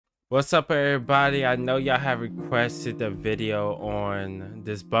What's up, everybody? I know y'all have requested a video on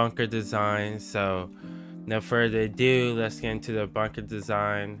this bunker design, so no further ado, let's get into the bunker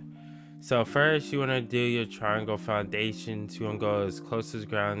design. So first, you want to do your triangle foundations. You want to go as close as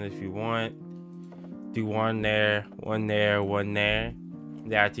ground if you want. Do one there, one there, one there.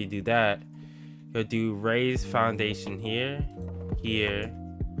 Then after you do that, you'll do raised foundation here, here,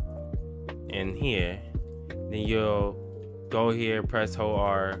 and here. Then you'll go here, press hold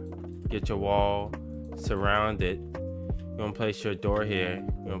R, get your wall, surround it. You want to place your door here.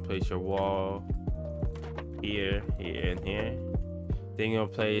 You want to place your wall here, here, and here. Then you'll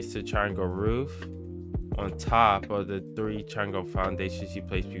place the triangle roof on top of the 3 triangle foundations you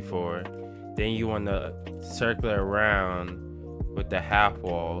placed before. Then you want to circle it around with the half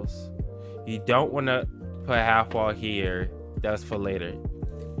walls. You don't want to put a half wall here. That's for later.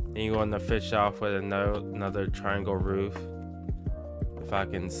 Then you want to finish off with another triangle roof. If I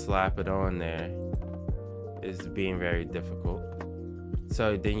can slap it on there, it's being very difficult.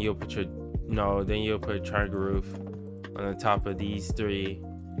 So then you'll put a triangle roof on the top of these 3.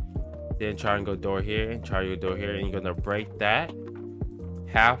 Then triangle door here and triangle door here, and you're gonna break that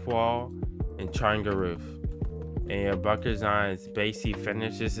half wall and triangle roof. And your bunker design is basically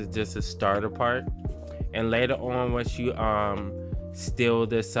finished. This is just a starter part. And later on, once you steel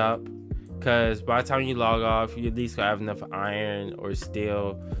this up, because by the time you log off, you at least gonna have enough iron or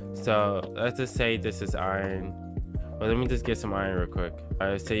steel. So let's just say this is iron. Well, let me just get some iron real quick.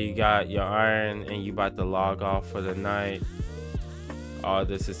 Alright, so you got your iron and you about to log off for the night. All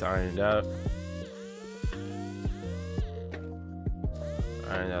this is ironed up.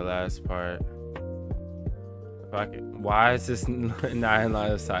 Iron that last part. Why is this not in line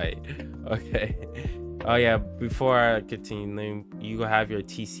of sight? Okay. Oh yeah, before I continue, you will have your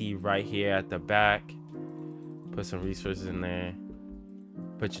TC right here at the back. Put some resources in there.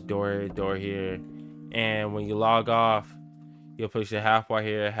 Put your door here. And when you log off, you'll put your half wall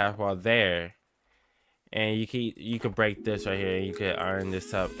here, half wall there. And you can break this right here, and you can iron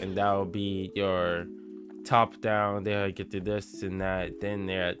this up, and that will be your top down. They'll get to this and that, then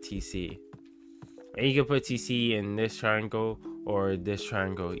they're at TC. And you can put TC in this triangle or this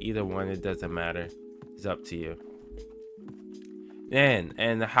triangle. Either one, it doesn't matter. It's up to you. Then,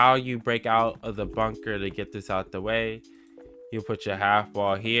 and how you break out of the bunker to get this out the way, you put your half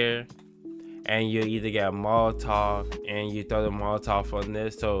wall here, and you either get a Molotov and you throw the Molotov on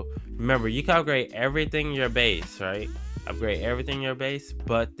this. So remember, you can upgrade everything in your base, right? Upgrade everything in your base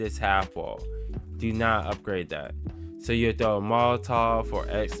but this half wall. Do not upgrade that. So you throw a Molotov or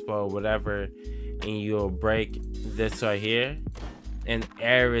Expo, whatever, and you'll break this right here, and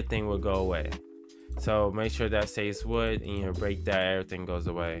everything will go away. So make sure that stays wood, and you break that, everything goes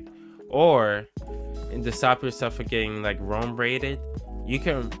away. Or, and to stop yourself from getting like roam raided, you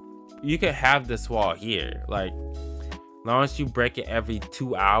can have this wall here. Like, as long as you break it every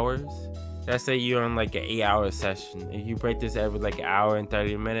 2 hours, let's say you're on like an 8-hour session. If you break this every like an hour and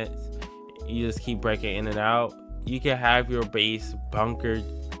 30 minutes, you just keep breaking in and out, you can have your base bunkered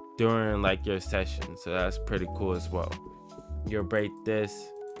during like your session. So that's pretty cool as well. You'll break this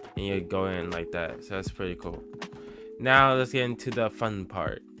and you go in like that. So that's pretty cool. Now let's get into the fun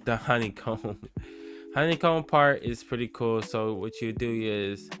part, the honeycomb. Honeycomb part is pretty cool. So what you do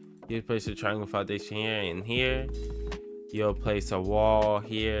is you place a triangle foundation here and here. You'll place a wall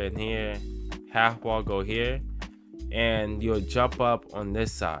here and here. Half wall go here, and you'll jump up on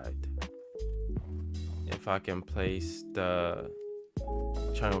this side. If I can place the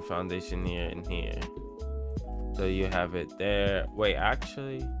triangle foundation here and here, so you have it there. Wait,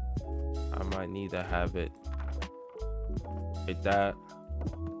 actually, I might need to have it like that.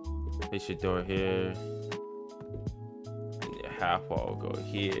 Place your door here, and your half wall will go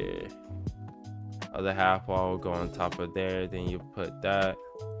here. Other half wall will go on top of there. Then you put that.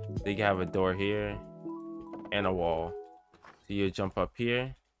 Then you have a door here and a wall. So you jump up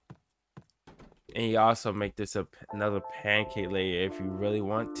here, and you also make this another pancake layer if you really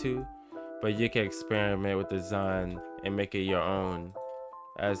want to. But you can experiment with the design and make it your own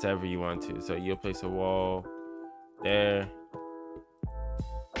as ever you want to. So you'll place a wall there.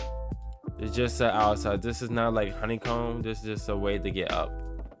 It's just the outside. This is not like honeycomb. This is just a way to get up.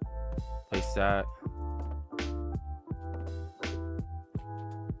 Place that.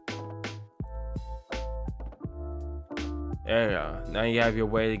 There you go. Now you have your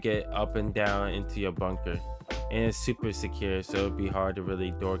way to get up and down into your bunker. And it's super secure, so it'll be hard to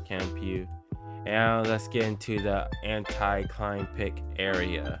really door camp you. And now let's get into the anti-climb pick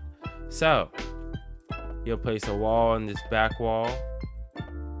area. So you'll place a wall on this back wall.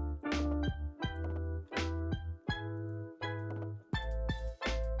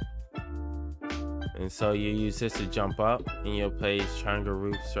 And so you use this to jump up, and you'll place triangle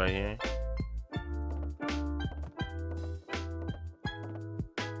roofs right here.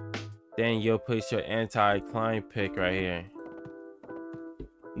 Then you'll place your anti-climb pick right here.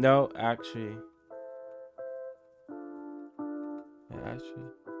 No, actually.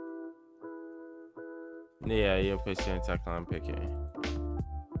 Yeah, you'll place your anti-climb pick here.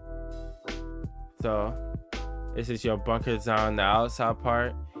 So this is your bunker design on the outside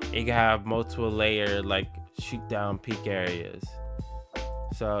part. You can have multiple layer like shoot down peak areas.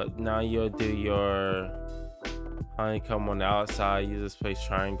 So now you'll do your honeycomb on the outside. You just place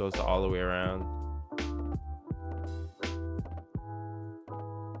triangles all the way around.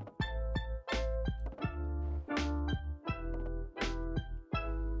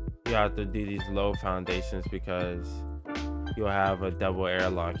 You have to do these low foundations because you'll have a double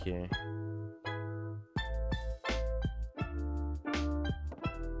airlock here.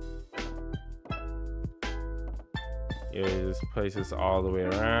 You just place this all the way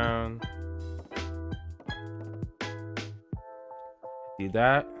around. Do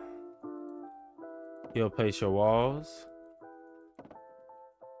that. You'll place your walls.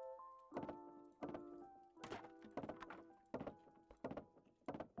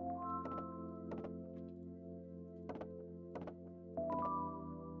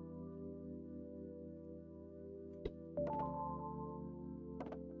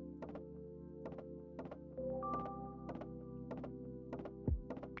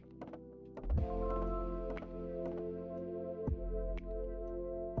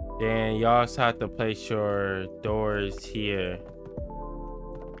 Then you also have to place your doors here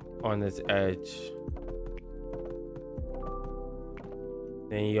on this edge.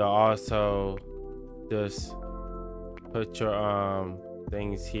 Then you also just put your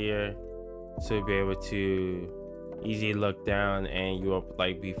things here so you'll be able to easily look down, and you will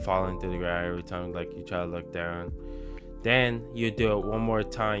like be falling to the ground every time like you try to look down. Then you do it one more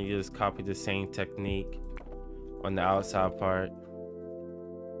time. You just copy the same technique on the outside part.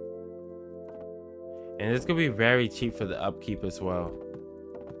 And it's gonna be very cheap for the upkeep as well,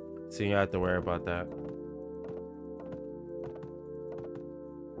 so you don't have to worry about that.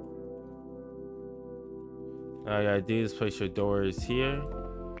 All you gotta do is place your doors here.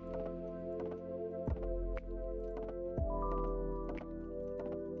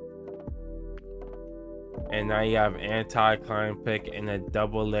 And now you have anti-climb pick and a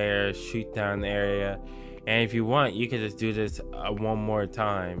double layer shoot down area. And if you want, you can just do this one more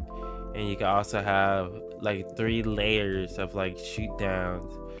time. And you can also have like 3 layers of like shoot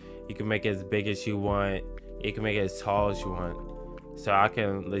downs. You can make it as big as you want. You can make it as tall as you want. So I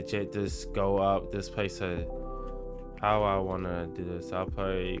can legit just go up, just place a, how I want to do this. I'll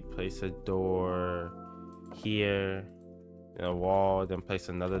probably place a door here in a wall, then place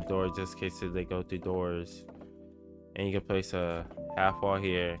another door just in case they go through doors. And you can place a half wall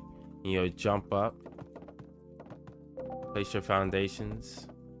here, and you'll jump up, place your foundations.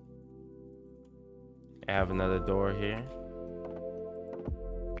 I have another door here.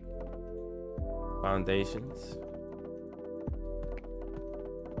 Foundations.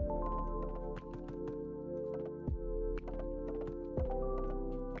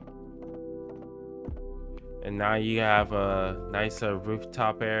 And now you have a nicer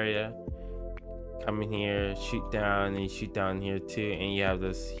rooftop area. Come in here, shoot down, and you shoot down here too, and you have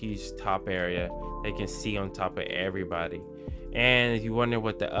this huge top area they can see on top of everybody. And if you wonder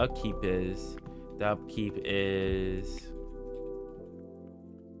what the upkeep is, the upkeep is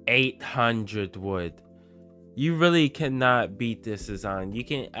 800 wood. You really cannot beat this design. You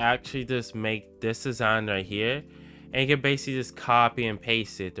can actually just make this design right here, and you can basically just copy and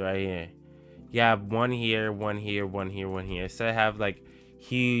paste it right here. You have one here, one here, one here, one here. Instead of have like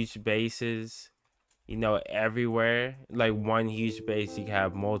huge bases, you know, everywhere, like one huge base, you can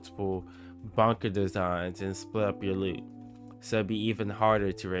have multiple bunker designs and split up your loot, so it'd be even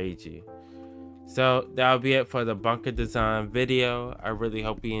harder to raid you. So that'll be it for the bunker design video. I really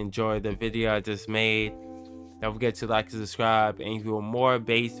hope you enjoyed the video I just made. Don't forget to like and subscribe, and if you want more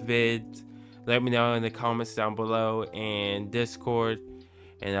base vids, let me know in the comments down below and Discord,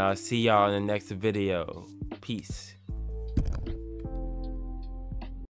 and I'll see y'all in the next video. Peace.